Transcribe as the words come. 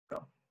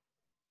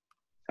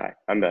Hi,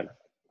 I'm Ben.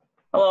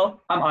 Hello,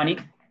 I'm Ani.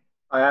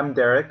 I am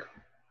Derek.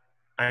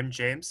 I'm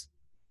James.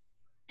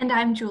 And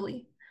I'm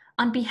Julie.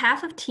 On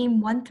behalf of Team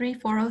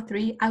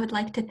 13403, I would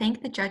like to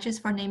thank the judges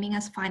for naming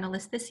us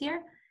finalists this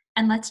year,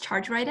 and let's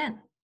charge right in.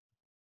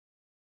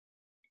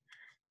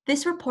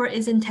 This report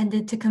is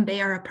intended to convey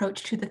our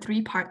approach to the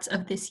three parts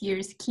of this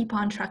year's Keep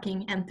On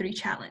Trucking M3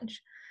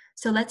 Challenge.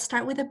 So let's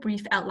start with a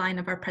brief outline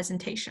of our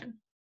presentation.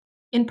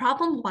 In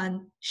problem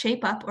 1,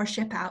 Shape Up or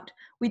Ship Out,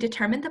 we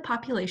determined the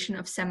population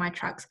of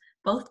semi-trucks,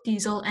 both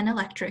diesel and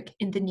electric,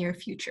 in the near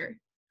future.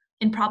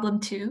 In problem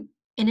 2,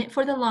 In It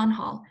for the Long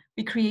Haul,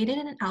 we created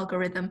an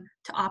algorithm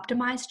to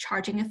optimize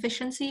charging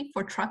efficiency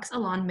for trucks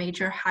along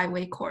major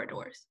highway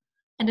corridors.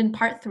 And in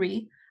part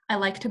 3, I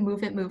Like to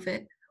Move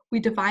It, we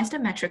devised a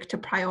metric to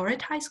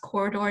prioritize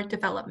corridor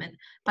development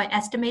by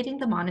estimating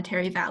the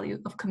monetary value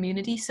of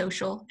community,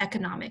 social,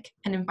 economic,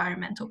 and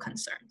environmental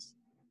concerns.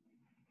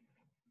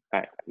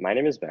 Hi, my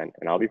name is Ben,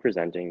 and I'll be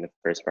presenting the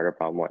first part of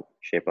problem 1,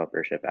 Shape Up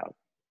or Ship Out.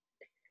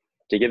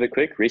 To give a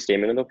quick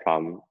restatement of the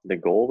problem, the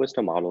goal was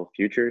to model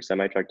future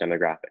semi-truck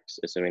demographics,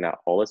 assuming that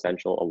all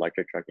essential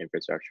electric truck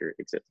infrastructure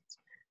exists.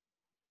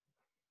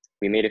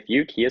 We made a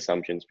few key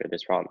assumptions for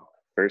this problem.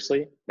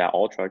 Firstly, that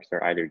all trucks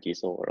are either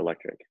diesel or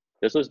electric.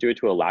 This was due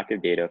to a lack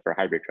of data for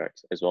hybrid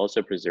trucks, as well as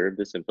to preserve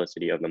the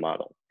simplicity of the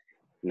model.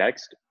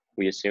 Next,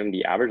 we assumed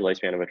the average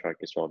lifespan of a truck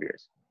is 12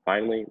 years.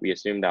 Finally, we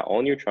assumed that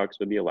all new trucks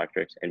would be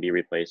electrics and be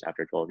replaced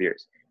after 12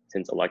 years,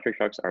 since electric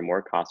trucks are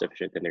more cost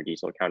efficient than their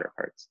diesel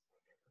counterparts.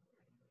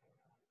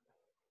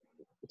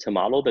 To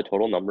model the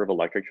total number of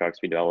electric trucks,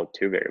 we developed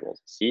two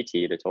variables,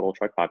 CT, the total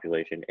truck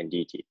population, and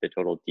DT, the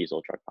total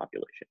diesel truck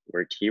population,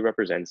 where T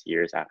represents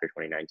years after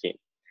 2019.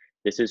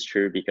 This is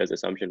true because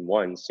assumption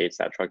 1 states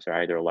that trucks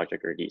are either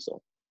electric or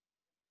diesel.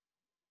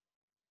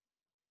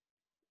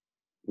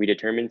 We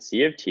determined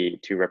C of T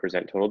to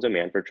represent total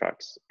demand for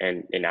trucks,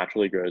 and it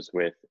naturally grows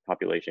with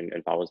population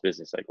and follows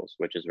business cycles,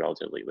 which is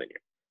relatively linear.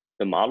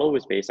 The model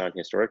was based on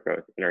historic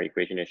growth, and our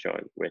equation is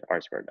shown with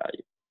R-squared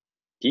value.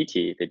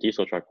 DT, the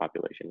diesel truck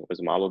population,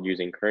 was modeled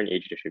using current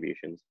age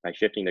distributions by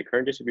shifting the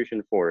current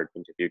distribution forward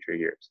into future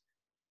years.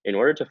 In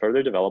order to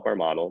further develop our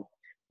model,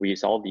 we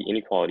solved the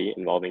inequality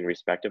involving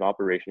respective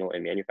operational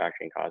and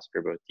manufacturing costs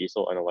for both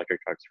diesel and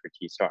electric trucks for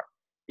T star,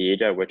 the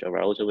age at which a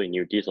relatively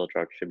new diesel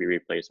truck should be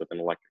replaced with an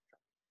electric truck.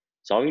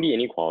 Solving the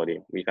inequality,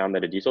 we found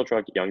that a diesel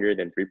truck younger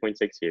than 3.6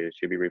 years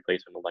should be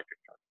replaced with an electric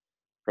truck.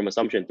 From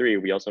assumption 3,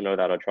 we also know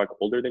that a truck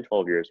older than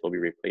 12 years will be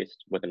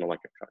replaced with an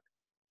electric truck.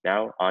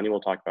 Now, Ani will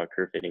talk about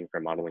curve fitting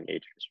for modeling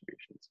age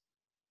distributions.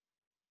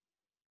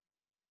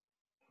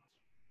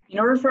 In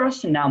order for us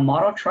to now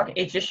model truck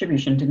age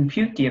distribution to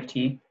compute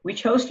DFT, we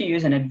chose to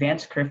use an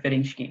advanced curve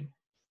fitting scheme.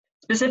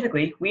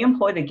 Specifically, we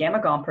employ the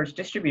Gamma-Gompers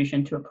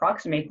distribution to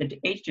approximate the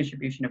age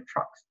distribution of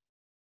trucks.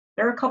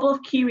 There are a couple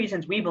of key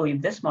reasons we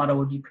believe this model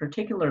would be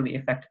particularly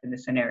effective in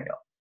this scenario.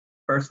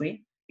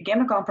 Firstly, the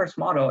Gamma-Gompers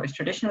model is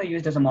traditionally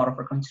used as a model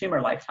for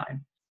consumer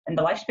lifetime, and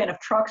the lifespan of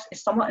trucks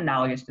is somewhat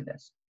analogous to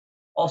this.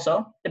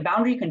 Also, the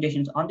boundary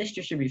conditions on this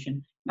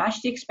distribution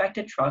match the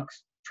expected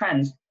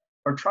trends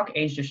for truck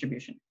age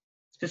distribution.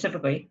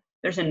 Specifically,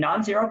 there's a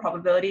non-zero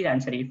probability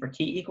density for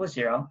t equals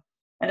 0,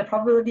 and the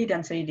probability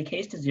density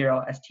decays to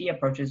 0 as t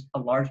approaches a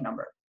large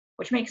number,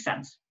 which makes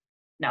sense.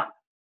 Now,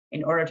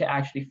 in order to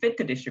actually fit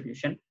the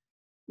distribution,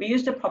 we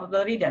used the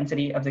probability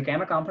density of the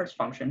Gamma-Gompers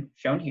function,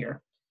 shown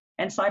here,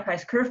 and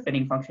SciPy's curve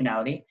fitting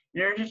functionality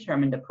in order to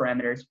determine the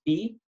parameters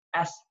b,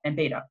 s, and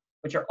beta,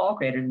 which are all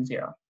greater than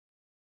 0.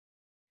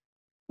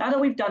 Now that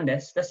we've done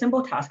this, the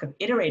simple task of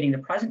iterating the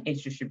present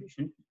age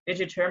distribution to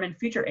determine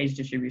future age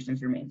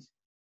distributions remains.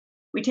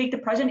 We take the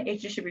present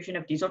age distribution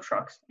of diesel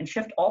trucks and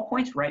shift all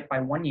points right by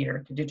 1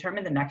 year to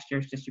determine the next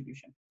year's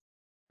distribution.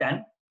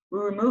 Then, we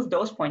remove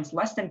those points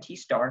less than t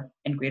star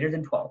and greater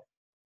than 12.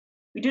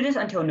 We do this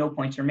until no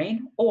points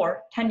remain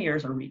or 10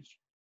 years are reached.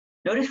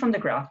 Notice from the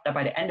graph that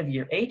by the end of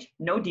year 8,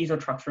 no diesel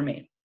trucks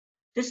remain.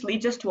 This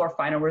leads us to our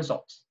final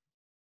results.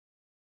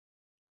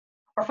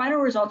 Our final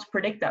results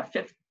predict that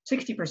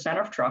 60%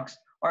 of trucks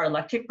are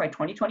electric by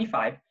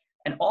 2025,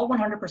 and all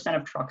 100%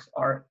 of trucks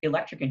are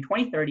electric in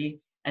 2030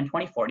 and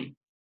 2040.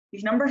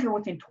 These numbers are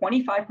within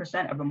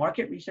 25% of a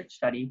market research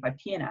study by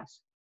PNS,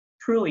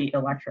 truly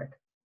electric.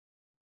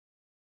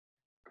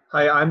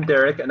 Hi, I'm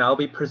Derek, and I'll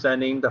be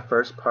presenting the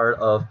first part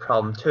of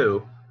problem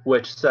 2,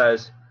 which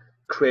says,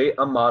 create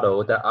a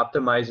model that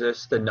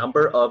optimizes the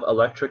number of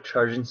electric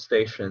charging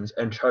stations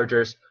and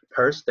chargers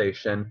per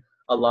station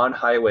along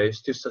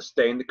highways to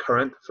sustain the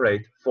current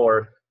freight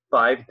for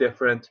 5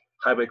 different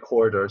highway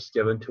corridors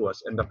given to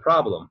us in the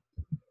problem.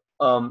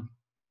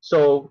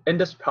 So in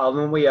this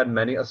problem, we had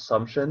many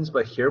assumptions,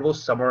 but here we'll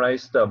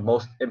summarize the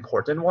most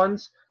important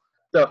ones.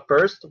 The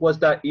first was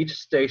that each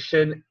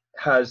station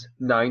has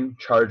 9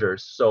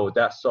 chargers, so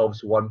that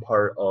solves one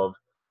part of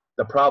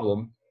the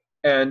problem.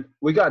 And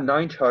we got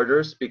 9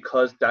 chargers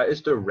because that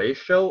is the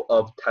ratio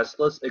of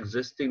Tesla's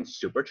existing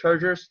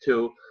superchargers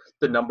to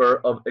the number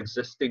of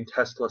existing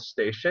Tesla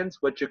stations,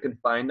 which you can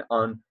find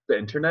on the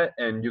internet,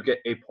 and you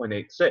get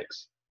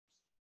 8.86,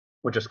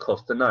 which is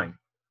close to 9.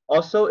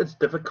 Also, it's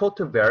difficult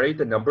to vary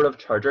the number of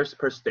chargers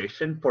per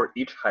station for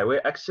each highway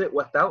exit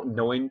without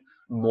knowing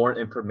more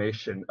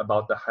information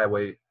about the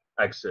highway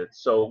exit.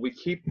 So we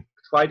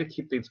try to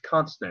keep things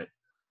constant.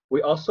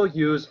 We also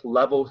use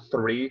level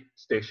 3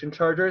 station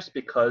chargers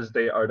because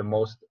they are the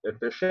most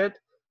efficient.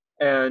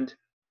 And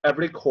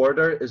every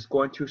corridor is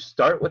going to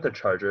start with a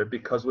charger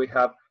because we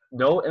have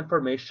no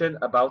information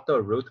about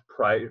the route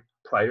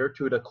prior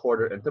to the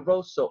corridor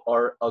interval. So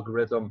our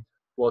algorithm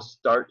will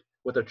start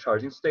with a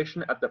charging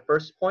station at the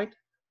first point.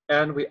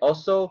 And we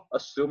also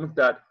assume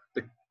that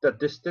the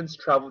distance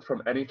traveled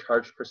from any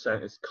charge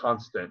percent is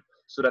constant,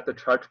 so that the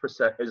charge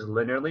percent is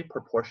linearly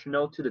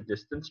proportional to the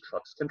distance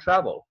trucks can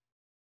travel.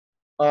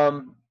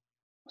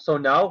 So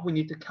now we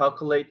need to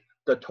calculate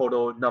the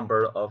total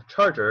number of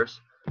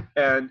chargers.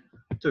 And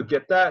to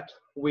get that,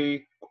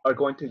 we are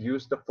going to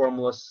use the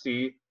formula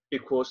C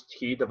equals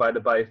T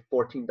divided by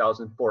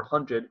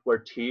 14,400, where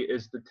T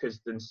is the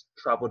distance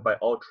traveled by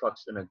all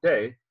trucks in a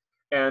day.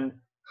 And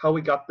how we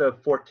got the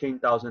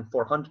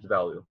 14,400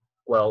 value?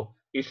 Well,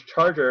 each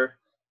charger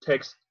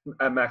takes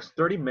at max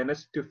 30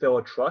 minutes to fill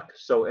a truck.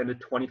 So in a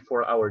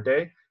 24-hour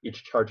day,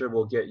 each charger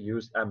will get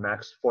used at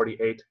max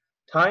 48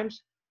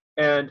 times.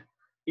 And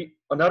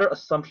another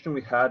assumption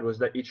we had was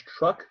that each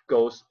truck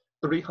goes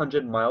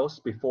 300 miles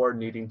before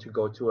needing to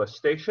go to a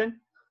station.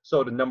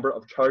 So the number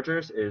of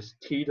chargers is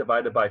T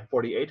divided by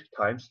 48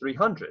 times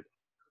 300.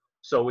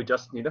 So we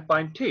just need to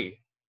find T.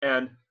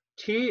 And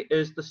T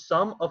is the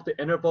sum of the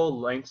interval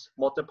lengths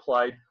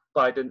multiplied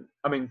by the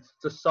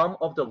sum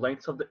of the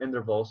lengths of the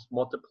intervals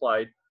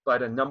multiplied by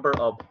the number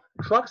of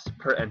trucks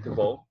per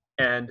interval.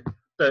 And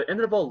the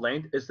interval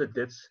length is the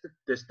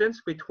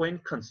distance between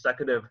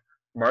consecutive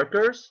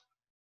markers.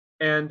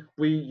 And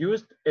we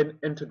used an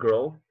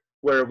integral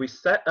where we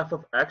set f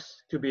of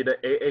x to be the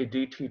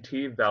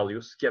AADTT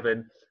values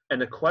given in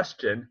the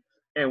question,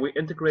 and we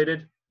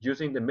integrated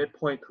using the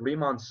midpoint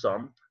Riemann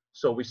sum.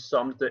 So we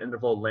summed the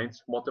interval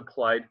lengths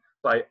multiplied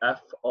by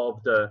f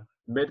of the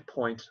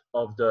midpoint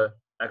of the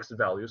x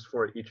values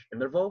for each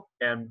interval.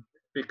 And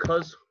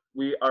because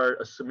we are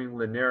assuming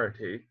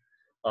linearity,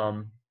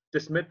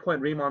 this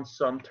midpoint Riemann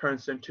sum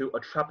turns into a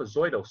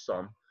trapezoidal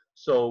sum.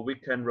 So we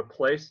can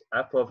replace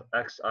f of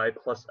xi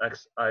plus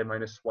xi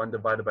minus 1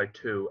 divided by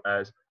 2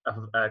 as f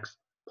of x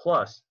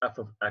plus f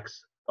of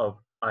x of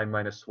I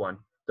minus 1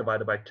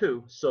 divided by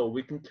 2. So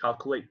we can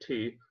calculate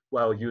t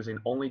while using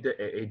only the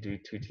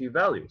AADTT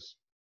values.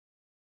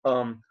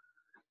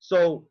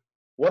 So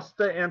what's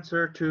the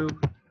answer to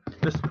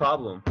this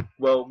problem?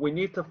 Well, we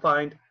need to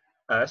find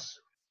S,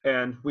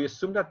 and we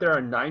assume that there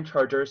are 9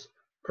 chargers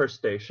per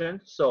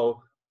station.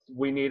 So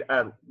we need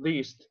at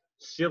least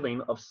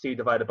ceiling of C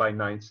divided by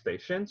 9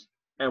 stations,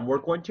 and we're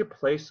going to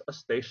place a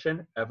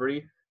station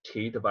every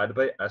T divided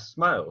by S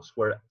miles,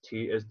 where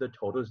T is the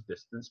total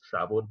distance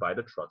traveled by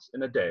the trucks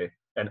in a day,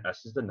 and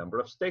S is the number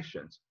of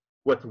stations,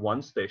 with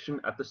 1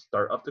 station at the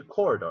start of the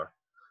corridor.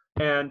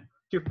 And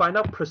to find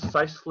out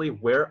precisely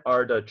where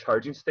are the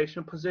charging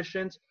station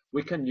positions,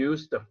 we can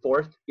use the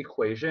 4th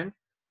equation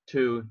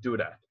to do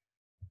that.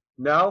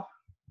 Now,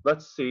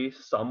 let's see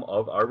some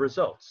of our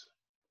results.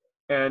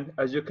 And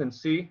as you can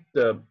see,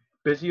 the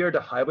busier the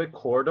highway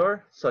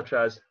corridor, such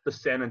as the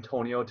San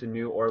Antonio to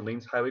New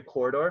Orleans highway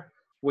corridor,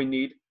 we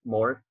need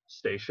more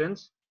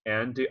stations,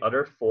 and the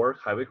other 4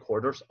 highway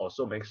corridors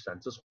also make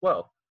sense as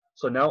well.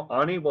 So now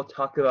Ani will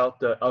talk about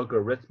the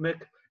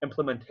algorithmic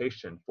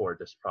implementation for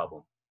this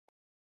problem.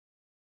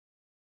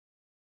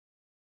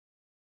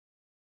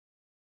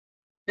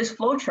 This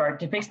flowchart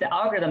depicts the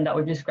algorithm that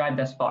we've described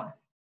thus far.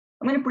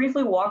 I'm going to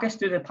briefly walk us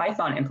through the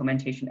Python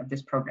implementation of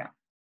this program.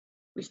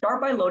 We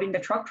start by loading the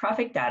truck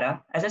traffic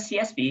data as a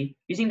CSV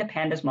using the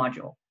pandas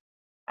module.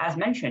 As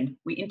mentioned,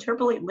 we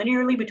interpolate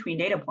linearly between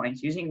data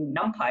points using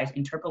NumPy's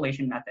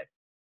interpolation method.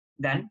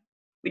 Then,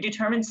 we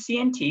determine C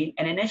and T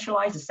and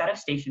initialize a set of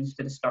stations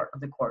to the start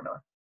of the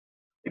corridor.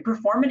 We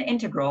perform an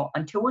integral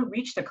until we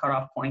reach the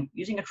cutoff point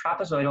using a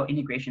trapezoidal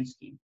integration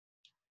scheme.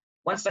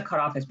 Once the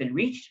cutoff has been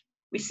reached,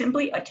 we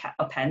simply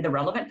append the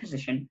relevant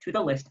position to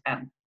the list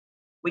M.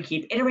 We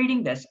keep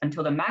iterating this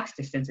until the max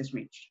distance is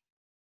reached.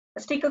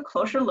 Let's take a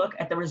closer look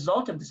at the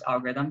result of this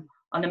algorithm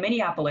on the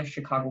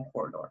Minneapolis-Chicago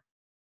corridor.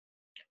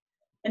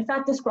 In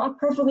fact, this graph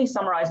perfectly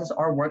summarizes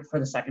our work for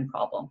the second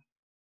problem.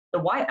 The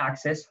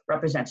y-axis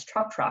represents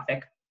truck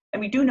traffic, and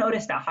we do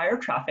notice that higher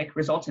traffic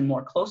results in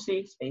more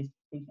closely spaced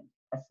stations,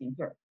 as seen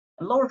here,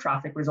 and lower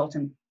traffic results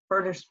in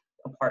further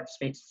apart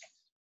spaced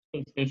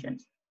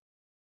stations.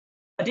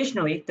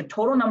 Additionally, the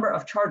total number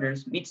of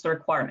chargers meets the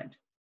requirement.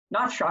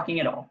 Not shocking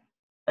at all.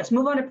 Let's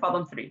move on to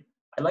problem 3.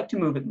 I'd like to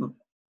move it.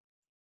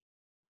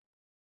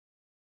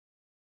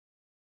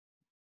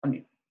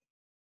 Unmute.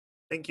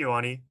 Thank you,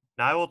 Ani.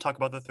 Now I will talk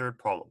about the third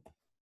problem.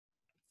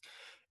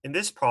 In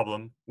this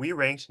problem, we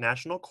ranked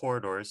national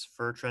corridors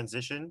for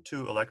transition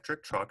to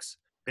electric trucks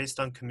based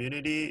on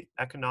community,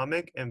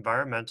 economic,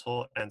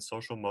 environmental, and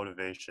social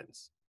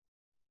motivations.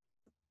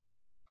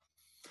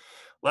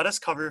 Let us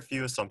cover a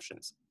few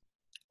assumptions.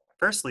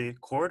 Firstly,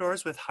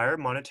 corridors with higher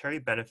monetary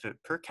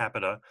benefit per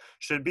capita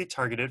should be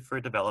targeted for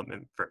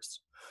development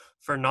first.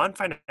 For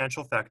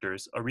non-financial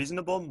factors, a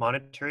reasonable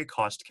monetary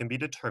cost can be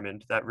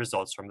determined that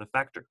results from the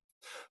factor.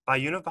 By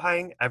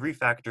unifying every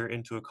factor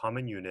into a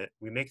common unit,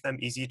 we make them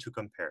easy to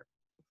compare.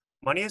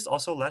 Money is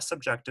also less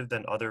subjective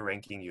than other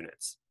ranking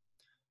units.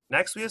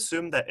 Next, we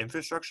assume that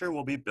infrastructure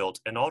will be built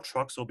and all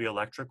trucks will be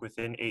electric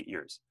within 8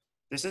 years.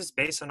 This is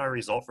based on our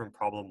result from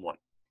problem 1.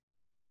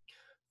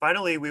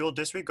 Finally, we will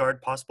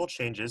disregard possible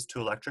changes to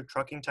electric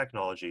trucking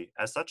technology,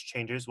 as such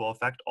changes will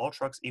affect all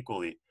trucks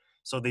equally,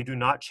 so they do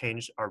not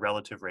change our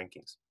relative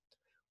rankings.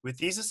 With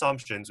these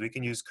assumptions, we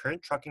can use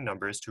current trucking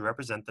numbers to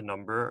represent the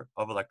number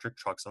of electric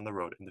trucks on the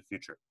road in the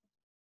future.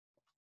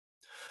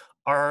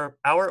 Our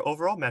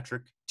overall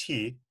metric,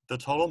 T, the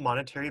total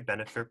monetary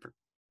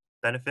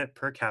benefit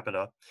per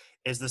capita,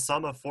 is the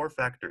sum of 4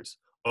 factors,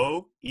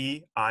 O,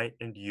 E, I,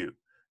 and U,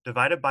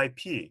 divided by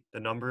P, the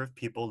number of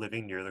people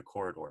living near the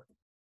corridor.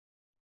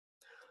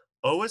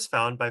 O is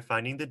found by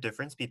finding the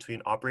difference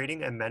between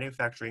operating and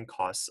manufacturing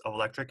costs of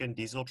electric and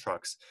diesel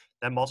trucks,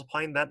 then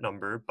multiplying that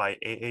number by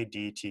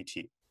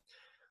AADTT.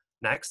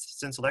 Next,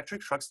 since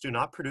electric trucks do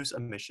not produce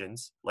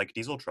emissions like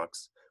diesel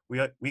trucks,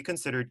 we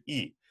considered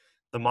E,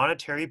 the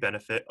monetary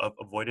benefit of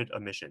avoided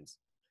emissions.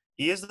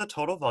 E is the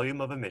total volume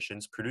of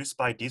emissions produced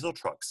by diesel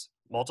trucks,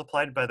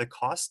 multiplied by the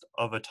cost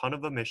of a ton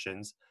of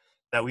emissions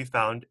that we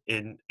found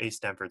in a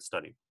Stanford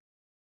study.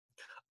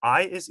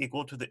 I is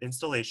equal to the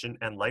installation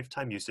and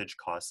lifetime usage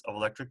costs of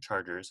electric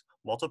chargers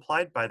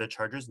multiplied by the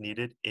chargers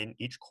needed in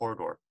each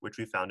corridor, which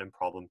we found in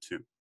problem 2.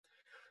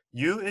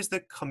 U is the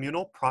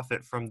communal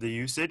profit from the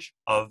usage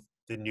of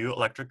the new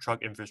electric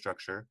truck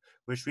infrastructure,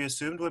 which we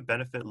assumed would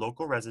benefit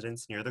local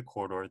residents near the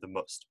corridor the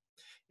most.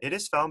 It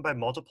is found by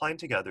multiplying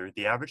together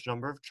the average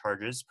number of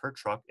charges per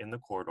truck in the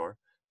corridor,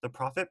 the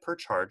profit per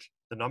charge,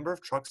 the number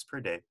of trucks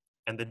per day,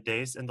 and the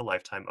days in the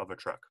lifetime of a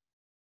truck.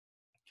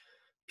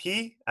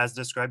 P, as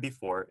described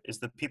before, is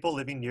the people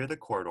living near the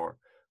corridor,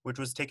 which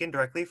was taken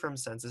directly from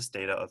census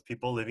data of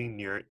people living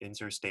near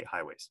interstate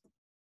highways.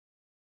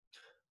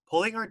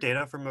 Pulling our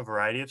data from a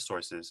variety of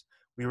sources,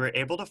 we were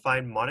able to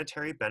find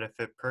monetary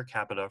benefit per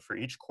capita for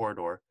each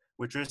corridor,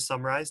 which is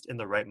summarized in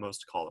the rightmost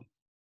column.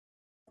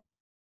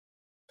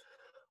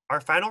 Our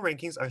final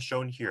rankings are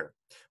shown here,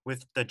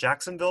 with the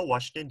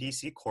Jacksonville-Washington,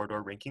 D.C.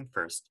 corridor ranking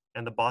first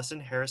and the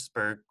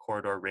Boston-Harrisburg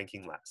corridor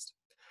ranking last.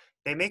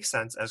 They make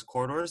sense as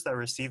corridors that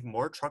receive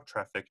more truck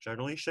traffic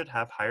generally should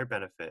have higher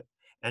benefit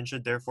and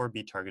should therefore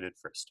be targeted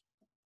first.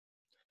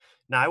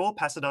 Now I will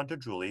pass it on to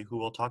Julie, who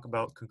will talk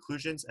about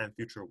conclusions and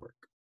future work.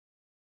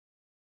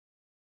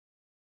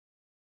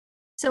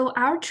 So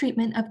our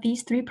treatment of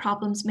these 3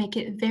 problems make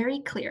it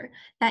very clear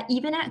that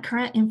even at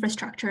current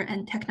infrastructure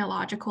and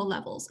technological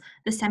levels,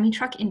 the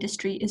semi-truck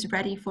industry is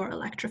ready for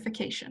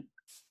electrification.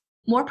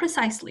 More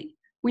precisely,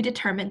 we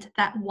determined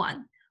that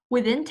 1,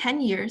 within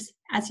 10 years,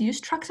 as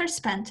used trucks are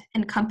spent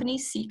and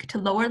companies seek to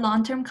lower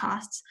long-term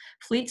costs,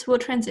 fleets will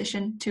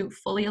transition to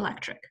fully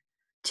electric.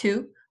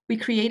 2, we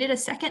created a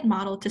second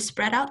model to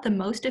spread out the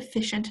most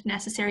efficient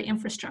necessary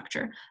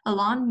infrastructure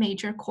along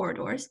major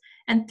corridors.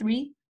 And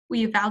 3,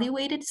 we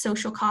evaluated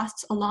social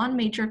costs along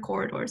major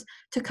corridors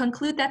to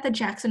conclude that the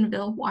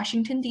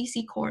Jacksonville-Washington,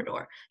 D.C.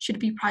 corridor should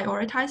be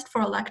prioritized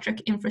for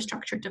electric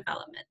infrastructure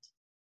development.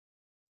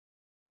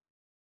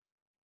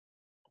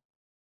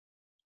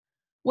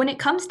 When it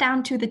comes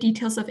down to the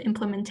details of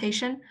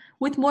implementation,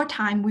 with more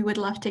time, we would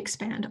love to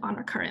expand on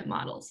our current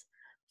models.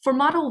 For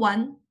Model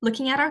 1,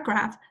 looking at our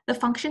graph, the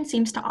function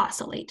seems to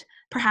oscillate,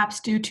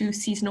 perhaps due to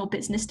seasonal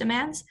business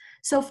demands.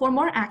 So for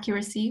more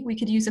accuracy, we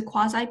could use a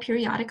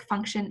quasi-periodic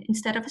function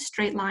instead of a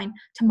straight line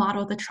to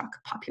model the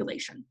truck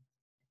population.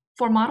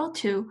 For Model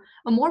 2,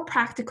 a more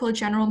practical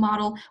general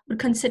model would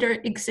consider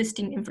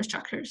existing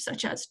infrastructures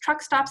such as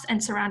truck stops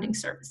and surrounding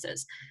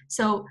services.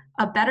 So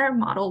a better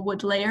model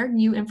would layer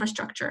new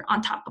infrastructure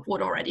on top of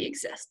what already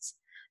exists.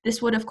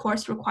 This would, of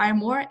course, require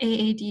more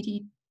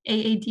AADTT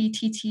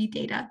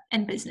data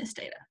and business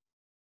data.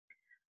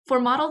 For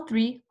Model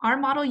 3, our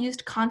model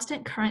used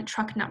constant current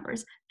truck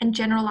numbers and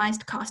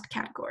generalized cost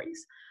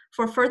categories.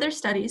 For further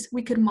studies,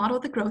 we could model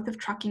the growth of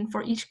trucking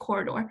for each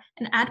corridor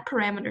and add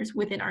parameters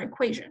within our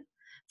equation.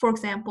 For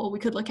example, we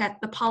could look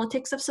at the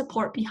politics of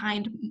support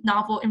behind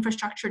novel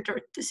infrastructure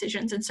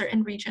decisions in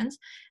certain regions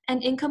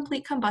and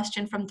incomplete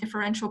combustion from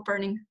differential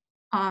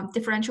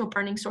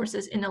burning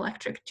sources in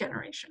electric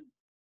generation.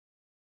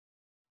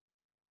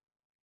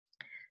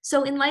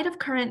 So in light of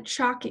current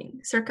shocking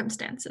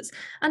circumstances,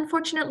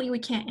 unfortunately, we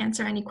can't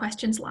answer any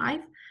questions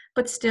live,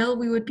 but still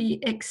we would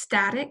be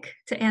ecstatic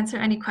to answer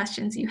any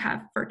questions you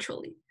have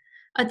virtually.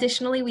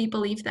 Additionally, we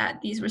believe that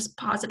these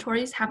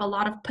repositories have a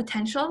lot of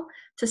potential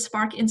to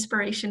spark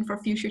inspiration for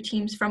future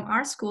teams from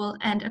our school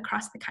and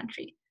across the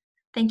country.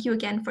 Thank you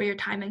again for your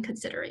time and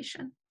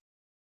consideration.